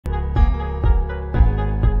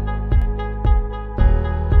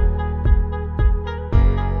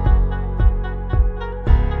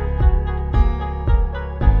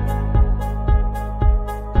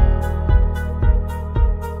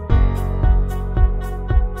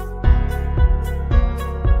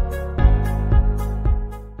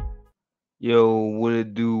Yo, what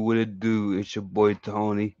it do? What it do? It's your boy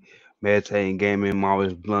Tony, Meditating Gaming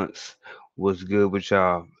Marvelous Bluntz. What's good with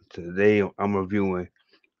y'all? Today I'm reviewing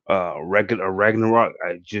Ragnarok.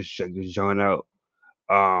 I just checked this joint out.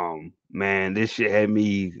 Man, this shit had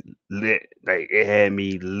me lit. Like it had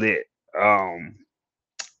me lit. Um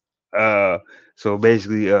uh so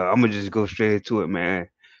basically I'm gonna just go straight into it, man.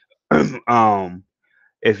 um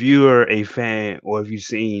if you are a fan or if you've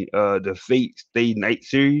seen the Fate Stay Night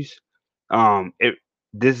series, it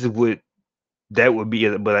this is what that would be,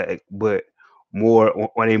 but more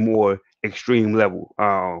on a more extreme level.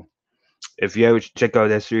 If you ever check out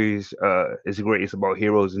that series, it's great. It's about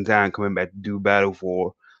heroes in time coming back to do battle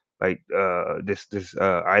for like this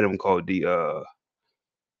item called the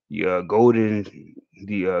golden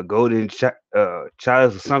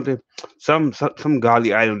child or something, some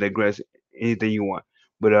godly item that grants anything you want.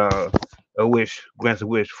 But a wish grants a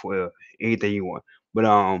wish for anything you want. But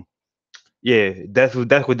yeah, that's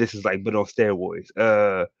what this is like, but on steroids.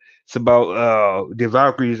 It's about the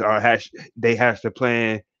Valkyries they have to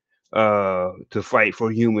plan to fight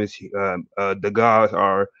for humans. The gods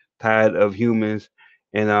are tired of humans,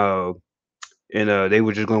 and they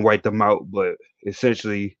were just gonna wipe them out. But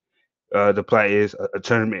essentially, the plot is a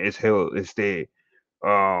tournament is held instead,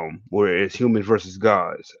 where it's humans versus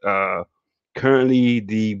gods. Currently,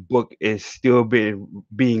 the book is still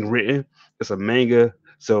being written. It's a manga.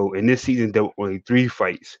 So in this season, there were only three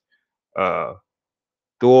fights: uh,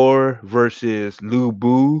 Thor versus Lu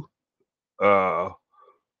Bu, uh,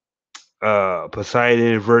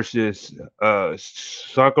 Poseidon versus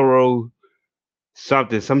Sakura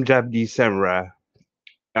something, some Japanese samurai.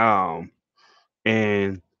 Um,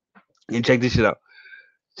 and and check this shit out.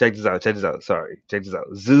 Check this out. Check this out. Sorry, check this out.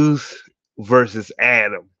 Zeus versus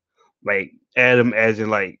Adam. Like Adam, as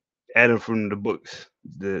in like Adam from the books,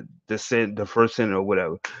 the first sin or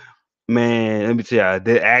whatever. Man, let me tell you,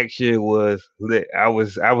 the action was lit. I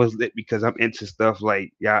was lit because I'm into stuff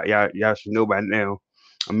like y'all should know by now.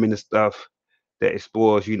 I'm into stuff that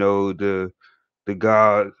explores, the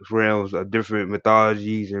gods realms of different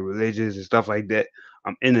mythologies and religions and stuff like that.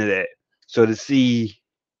 I'm into that. So to see,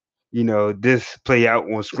 this play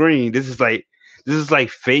out on screen, this is like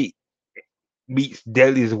Fate meets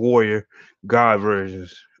Deadliest Warrior God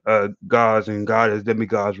versions, gods and goddess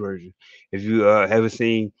demigods version. If you haven't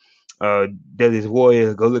seen Deadliest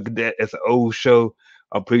Warrior, go look at that. It's an old show.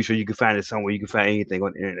 I'm pretty sure you can find it somewhere. You can find anything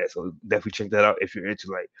on the internet. So definitely check that out if you're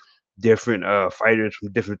into like different fighters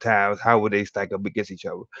from different times. How would they stack up against each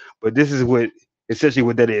other? But this is what essentially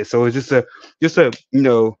what that is. So it's just a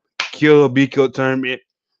kill or be killed tournament.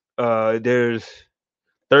 There's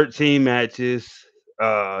 13 matches.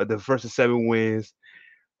 The first of seven wins.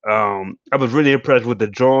 I was really impressed with the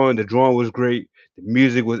drawing. The drawing was great. The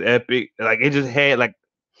music was epic. Like it just had like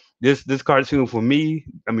this cartoon for me.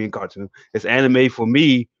 I mean cartoon. This anime for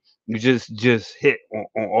me. You just hit on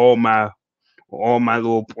all my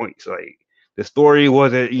little points. Like the story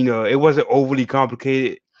wasn't, it wasn't overly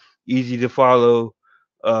complicated, easy to follow.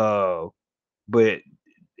 Uh, but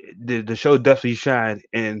the show definitely shined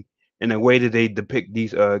in a way that they depict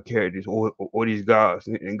these characters or these gods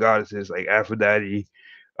and goddesses like Aphrodite,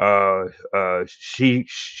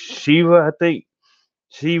 Shiva, I think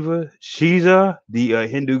Shiza, the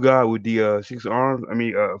Hindu god with the six arms. I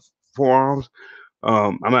mean, four arms.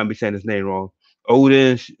 I might be saying his name wrong.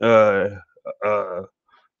 Odin, uh,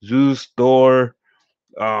 Zeus, Thor,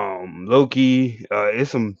 Loki.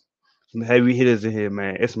 It's some heavy hitters in here,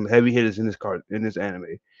 man. It's some heavy hitters in this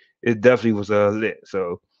anime. It definitely was lit.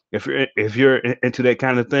 So if you're into that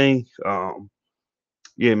kind of thing,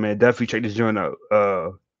 yeah, man, definitely check this joint out.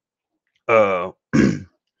 Uh,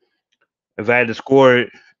 if I had to score it,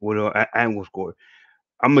 well, I ain't gonna score it.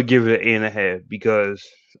 I'm gonna give it an 8.5 because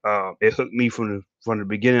it hooked me from the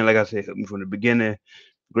beginning. Like I said, it hooked me from the beginning.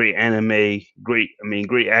 Great anime, great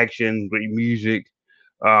action, great music,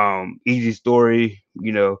 easy story,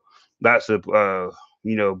 lots of blood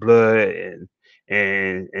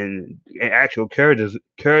and actual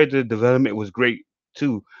character development was great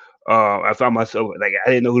too. I found myself like I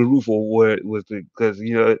didn't know who the root for was because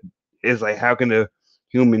it's like how can a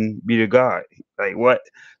human be the god? Like what?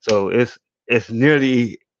 So it's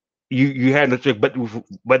nearly you had no choice but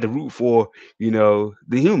to root for the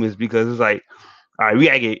humans because it's like all right, we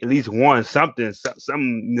gotta get at least one something,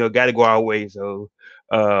 some got to go our way. So,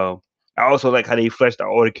 uh, I also like how they fleshed out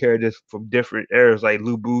all the characters from different eras. Like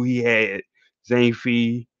Lubu, he had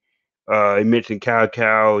Zanfi. He mentioned Cao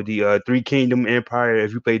Cao, the Three Kingdom Empire.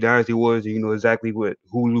 If you play Dynasty Wars, you know exactly who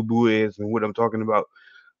Lubu is and what I'm talking about.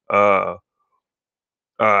 I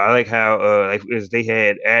like how like as they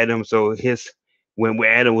had Adam, so his when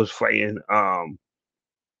Adam was fighting,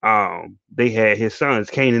 they had his sons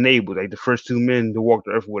Cain and Abel, like the first two men to walk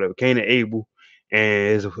the earth or whatever. Cain and Abel,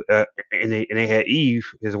 and and they had Eve,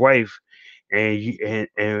 his wife, and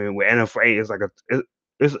when Adam fight, it's like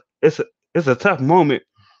it's it's a, it's a tough moment.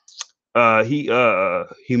 He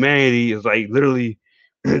humanity is like literally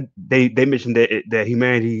they mentioned that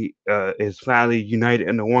humanity is finally united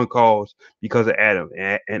under one cause because of Adam,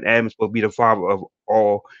 and Adam's supposed to be the father of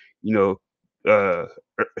all, you know,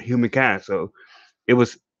 humankind. So it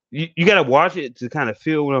was you got to watch it to kind of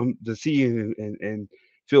feel what I'm to see and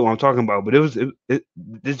feel what I'm talking about. But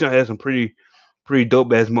this joint has some pretty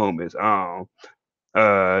dope ass moments.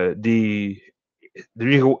 The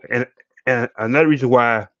reason and another reason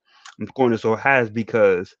why I'm scoring it so high is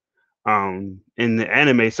because in the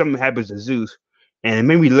anime something happens to Zeus, and it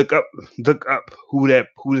made me look up who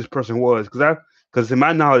this person was, because in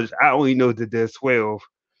my knowledge I only know that there's 12.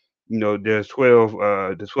 There's 12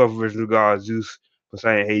 the 12 original gods: Zeus,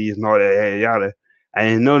 Poseidon, Hades, and all that yada yada. I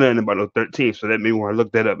didn't know nothing about the 13th, so that made me want to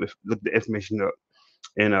look that up, look the information up,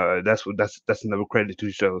 and that's another credit to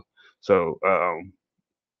the show. So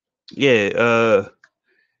yeah,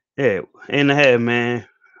 yeah, and a half, man.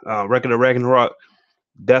 Record of Ragnarok,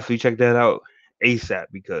 definitely check that out ASAP,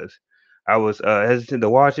 because I was hesitant to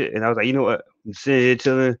watch it, and I was like, you know what, I'm sitting here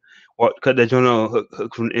chilling, cut that joint on,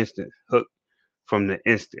 hook from the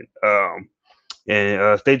instant.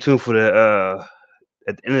 And stay tuned for the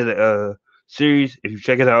at the end of the series. If you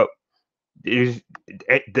check it out, there's,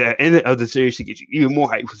 at the end of the series should get you even more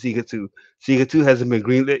hype for Seeker 2. Seeker 2 hasn't been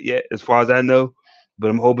greenlit yet, as far as I know, but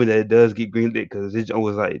I'm hoping that it does get greenlit, because this joint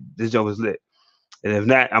was lit. And if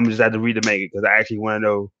not, I'm just have to read the manga, because I actually want to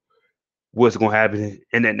know what's gonna happen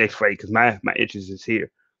in that next fight, because my interest is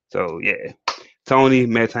here. So yeah, Tony,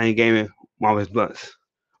 Maritime Gaming, Marvel's Bluntz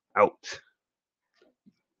out.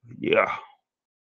 Yeah.